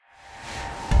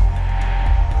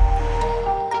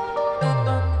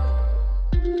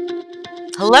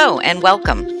Hello and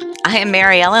welcome. I am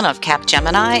Mary Ellen of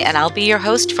Capgemini, and I'll be your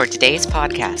host for today's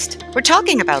podcast. We're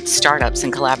talking about startups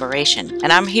and collaboration,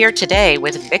 and I'm here today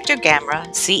with Victor Gamra,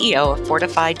 CEO of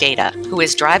Fortify Data, who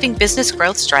is driving business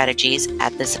growth strategies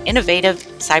at this innovative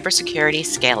cybersecurity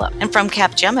scale-up. And from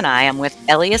Capgemini, I'm with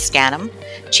Elias Ganem,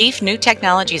 Chief New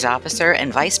Technologies Officer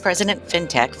and Vice President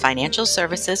FinTech Financial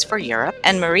Services for Europe,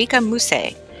 and Marika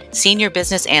Muse, Senior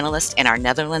Business Analyst in our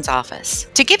Netherlands office.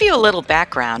 To give you a little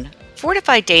background,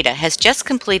 Fortify Data has just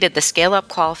completed the scale-up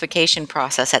qualification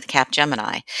process at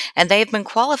Capgemini, and they have been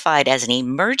qualified as an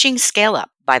emerging scale-up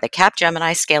by the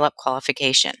Capgemini Scale-Up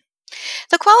Qualification.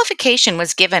 The qualification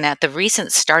was given at the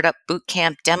recent Startup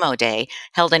Bootcamp Demo Day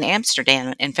held in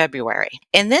Amsterdam in February.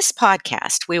 In this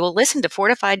podcast, we will listen to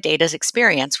Fortify Data's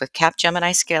experience with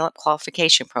Capgemini Scale-Up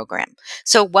Qualification Program.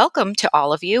 So welcome to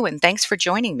all of you, and thanks for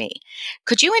joining me.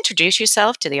 Could you introduce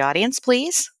yourself to the audience,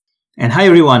 please? And hi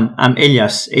everyone, I'm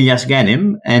Elias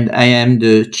Ganem, and I am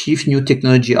the Chief New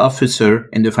Technology Officer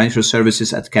in the Financial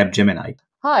Services at Capgemini.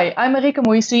 Hi, I'm Marika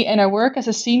Muse, and I work as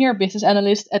a Senior Business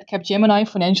Analyst at Capgemini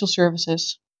Financial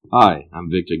Services. Hi, I'm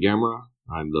Victor Gamra.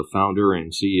 I'm the founder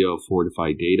and CEO of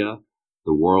Fortify Data,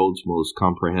 the world's most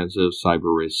comprehensive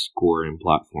cyber risk scoring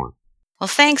platform. Well,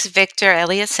 thanks, Victor,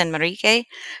 Elias, and Marique.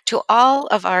 To all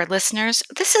of our listeners,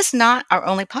 this is not our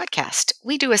only podcast.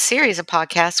 We do a series of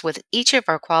podcasts with each of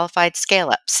our qualified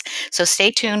scale-ups, so stay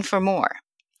tuned for more.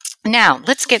 Now,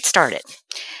 let's get started.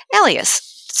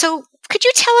 Elias, so could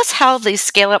you tell us how the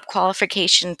scale-up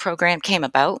qualification program came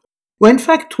about? Well, in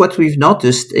fact, what we've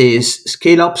noticed is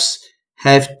scale-ups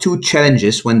have two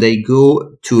challenges when they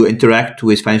go to interact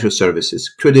with financial services: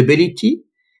 credibility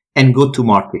and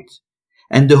go-to-market.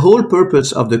 And the whole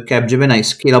purpose of the Capgemini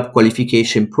Scale-Up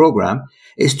Qualification Program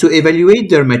is to evaluate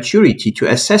their maturity, to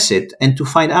assess it, and to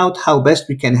find out how best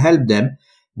we can help them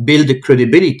build the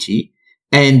credibility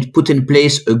and put in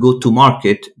place a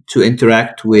go-to-market to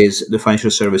interact with the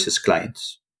financial services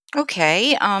clients.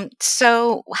 Okay,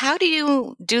 so how do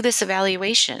you do this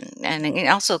evaluation? And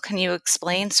also, can you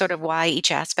explain sort of why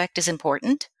each aspect is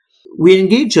important? We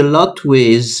engage a lot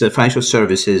with financial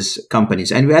services companies,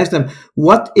 and we ask them,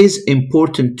 what is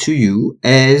important to you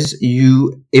as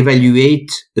you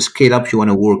evaluate the scale-up you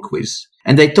want to work with?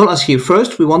 And they told us here,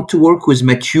 first, we want to work with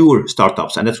mature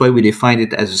startups, and that's why we define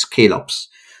it as scale-ups,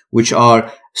 which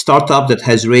are startup that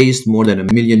has raised more than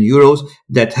 €1 million,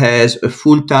 that has a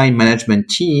full-time management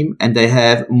team, and they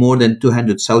have more than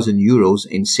 €200,000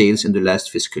 in sales in the last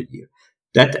fiscal year.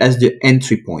 That as the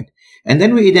entry point. And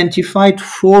then we identified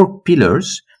 4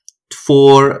 pillars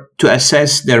to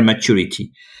assess their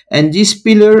maturity. And these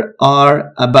pillars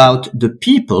are about the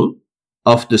people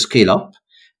of the scale-up,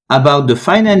 about the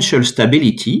financial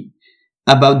stability,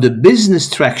 about the business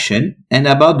traction, and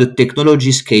about the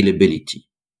technology scalability.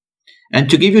 And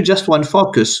to give you just one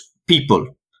focus,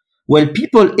 people. Well,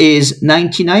 people is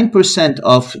 99%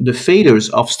 of the failures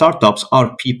of startups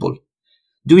are people.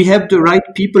 Do we have the right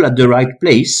people at the right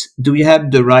place? Do we have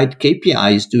the right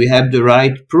KPIs? Do we have the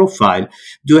right profile?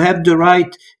 Do we have the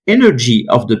right energy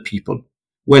of the people?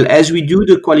 Well, as we do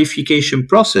the qualification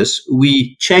process,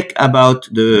 we check about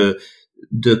the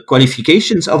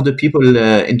qualifications of the people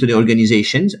into the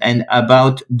organizations and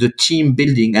about the team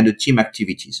building and the team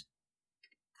activities.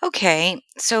 Okay,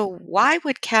 so why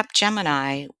would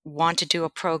Capgemini want to do a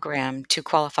program to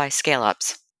qualify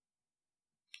scale-ups?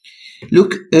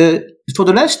 Look, for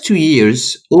the last 2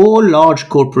 years, all large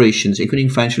corporations, including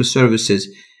financial services,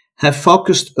 have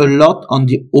focused a lot on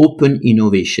the open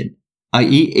innovation,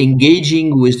 i.e.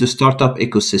 engaging with the startup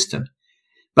ecosystem.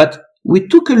 But we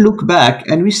took a look back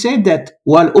and we said that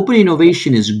while open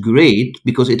innovation is great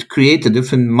because it creates a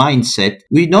different mindset,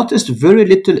 we noticed very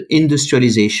little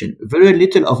industrialization, very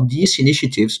little of these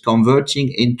initiatives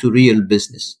converting into real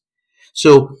business.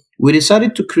 So we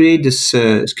decided to create this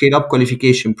scale-up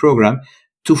qualification program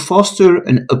to foster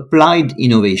an applied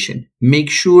innovation, make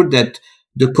sure that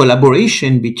the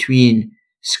collaboration between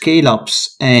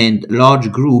scale-ups and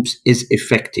large groups is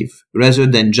effective, rather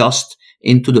than just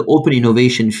into the open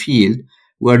innovation field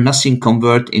where nothing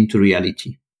converts into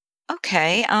reality.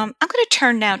 Okay, I'm going to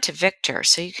turn now to Victor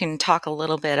so you can talk a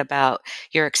little bit about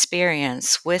your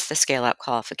experience with the Scale-Up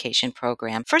Qualification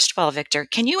Program. First of all, Victor,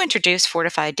 can you introduce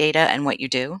Fortify Data and what you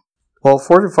do? Well,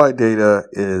 Fortify Data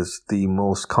is the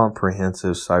most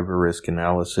comprehensive cyber risk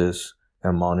analysis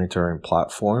and monitoring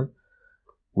platform.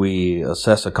 We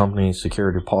assess a company's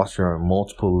security posture on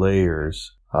multiple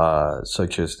layers,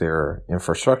 such as their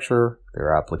infrastructure,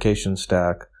 their application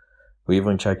stack. We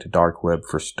even check the dark web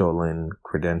for stolen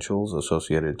credentials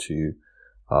associated to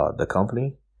the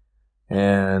company.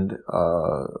 and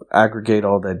aggregate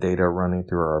all that data running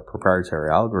through our proprietary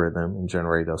algorithm and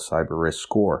generate a cyber risk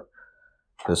score.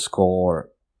 The score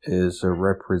is a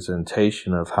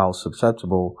representation of how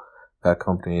susceptible that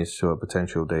company is to a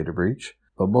potential data breach.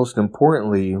 But most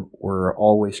importantly, we're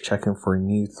always checking for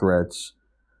new threats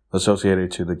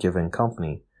associated to the given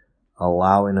company,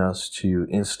 allowing us to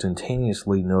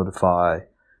instantaneously notify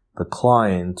the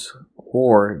client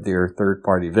or their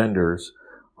third-party vendors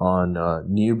on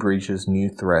new breaches, new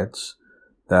threats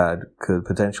that could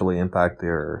potentially impact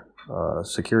their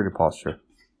security posture.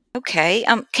 Okay.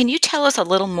 Can you tell us a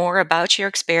little more about your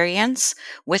experience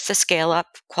with the Scale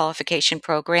Up qualification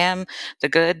program, the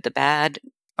good, the bad?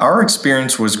 Our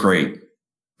experience was great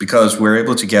because we're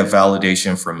able to get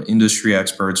validation from industry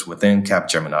experts within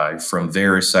Capgemini from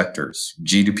various sectors,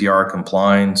 GDPR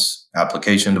compliance,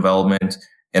 application development,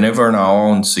 and even our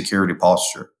own security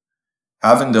posture.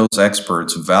 Having those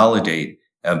experts validate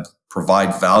and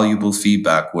provide valuable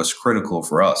feedback was critical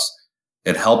for us.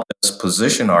 It helped us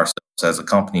position ourselves as a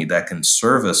company that can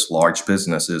service large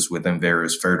businesses within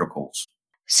various verticals.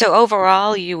 So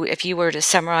overall, if you were to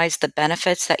summarize the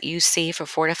benefits that you see for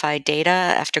Fortified Data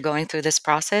after going through this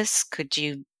process, could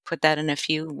you put that in a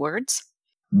few words?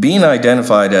 Being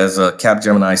identified as a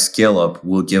Capgemini scale-up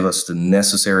will give us the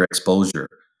necessary exposure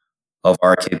of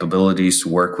our capabilities to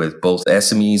work with both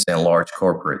SMEs and large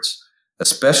corporates,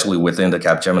 especially within the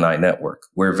Capgemini network.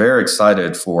 We're very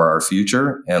excited for our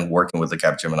future and working with the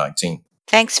Capgemini team.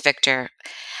 Thanks, Victor.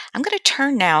 I'm going to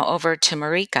turn now over to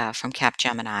Marika from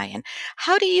Capgemini. And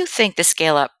how do you think the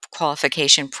Scale Up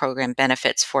qualification program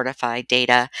benefits Fortified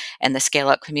Data and the Scale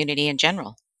Up community in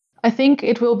general? I think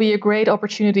it will be a great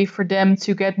opportunity for them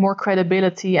to get more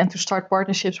credibility and to start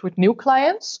partnerships with new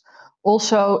clients.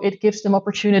 Also, it gives them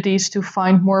opportunities to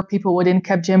find more people within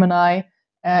Capgemini,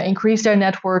 increase their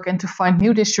network, and to find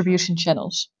new distribution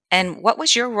channels. And what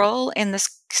was your role in the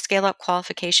Scale Up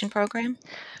qualification program?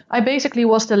 I basically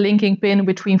was the linking pin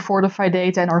between Fortified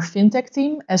Data and our fintech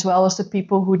team, as well as the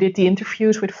people who did the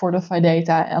interviews with Fortified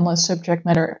Data on a subject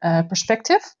matter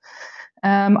perspective.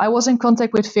 I was in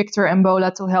contact with Victor and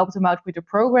Bola to help them out with the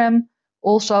program.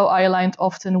 Also, I aligned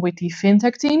often with the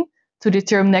fintech team to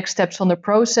determine next steps on the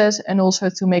process and also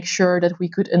to make sure that we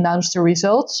could announce the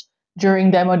results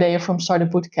during Demo Day from Startup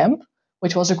Bootcamp,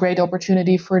 which was a great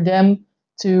opportunity for them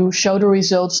to show the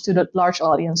results to the large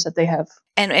audience that they have.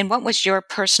 And what was your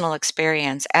personal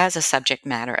experience as a subject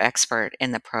matter expert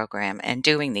in the program and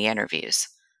doing the interviews?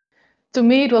 To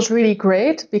me, it was really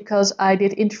great because I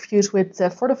did interviews with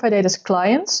Fortified Data's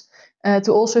clients.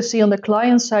 To also see on the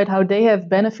client side how they have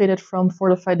benefited from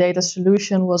Fortified Data's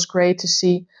solution was great to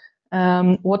see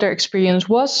what their experience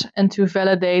was and to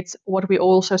validate what we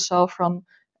also saw from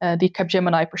the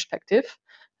Capgemini perspective.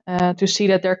 To see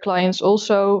that their clients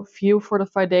also view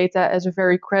Fortified Data as a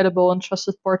very credible and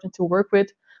trusted partner to work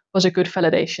with was a good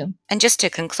validation. And just to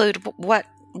conclude, what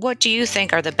do you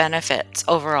think are the benefits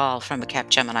overall from a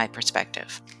Capgemini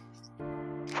perspective?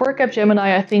 For Capgemini,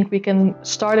 I think we can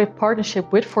start a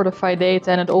partnership with Fortified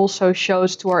Data, and it also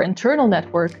shows to our internal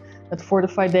network that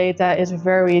Fortified Data is a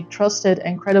very trusted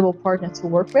and credible partner to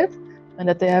work with, and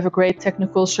that they have a great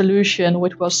technical solution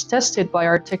which was tested by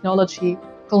our technology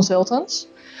consultants.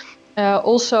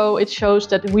 Also, it shows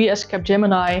that we as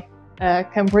Capgemini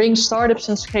can bring startups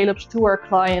and scale-ups to our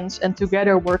clients and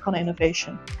together work on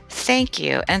innovation. Thank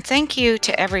you. And thank you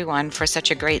to everyone for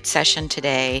such a great session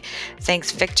today.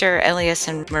 Thanks, Victor, Elias,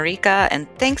 and Marika. And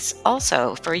thanks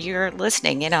also for your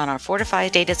listening in on our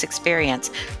Fortified Data's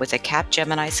experience with the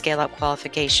Capgemini Scale-Up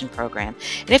Qualification Program.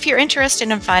 And if you're interested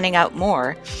in finding out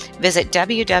more, visit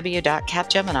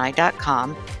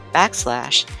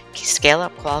www.capgemini.com/Scale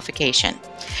Up Qualification.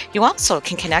 You also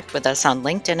can connect with us on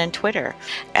LinkedIn and Twitter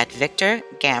at Victor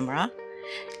Gamra,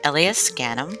 Elias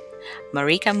Ganem,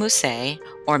 Marika Musset,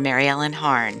 or Mary Ellen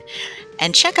Harn.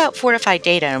 And check out Fortified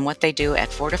Data and what they do at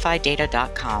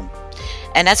fortifieddata.com.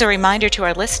 And as a reminder to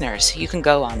our listeners, you can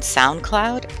go on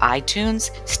SoundCloud,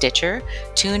 iTunes, Stitcher,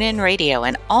 TuneIn Radio,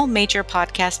 and all major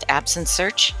podcast apps and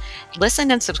search.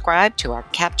 Listen and subscribe to our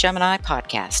Capgemini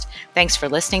podcast. Thanks for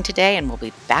listening today, and we'll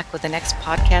be back with the next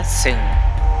podcast soon.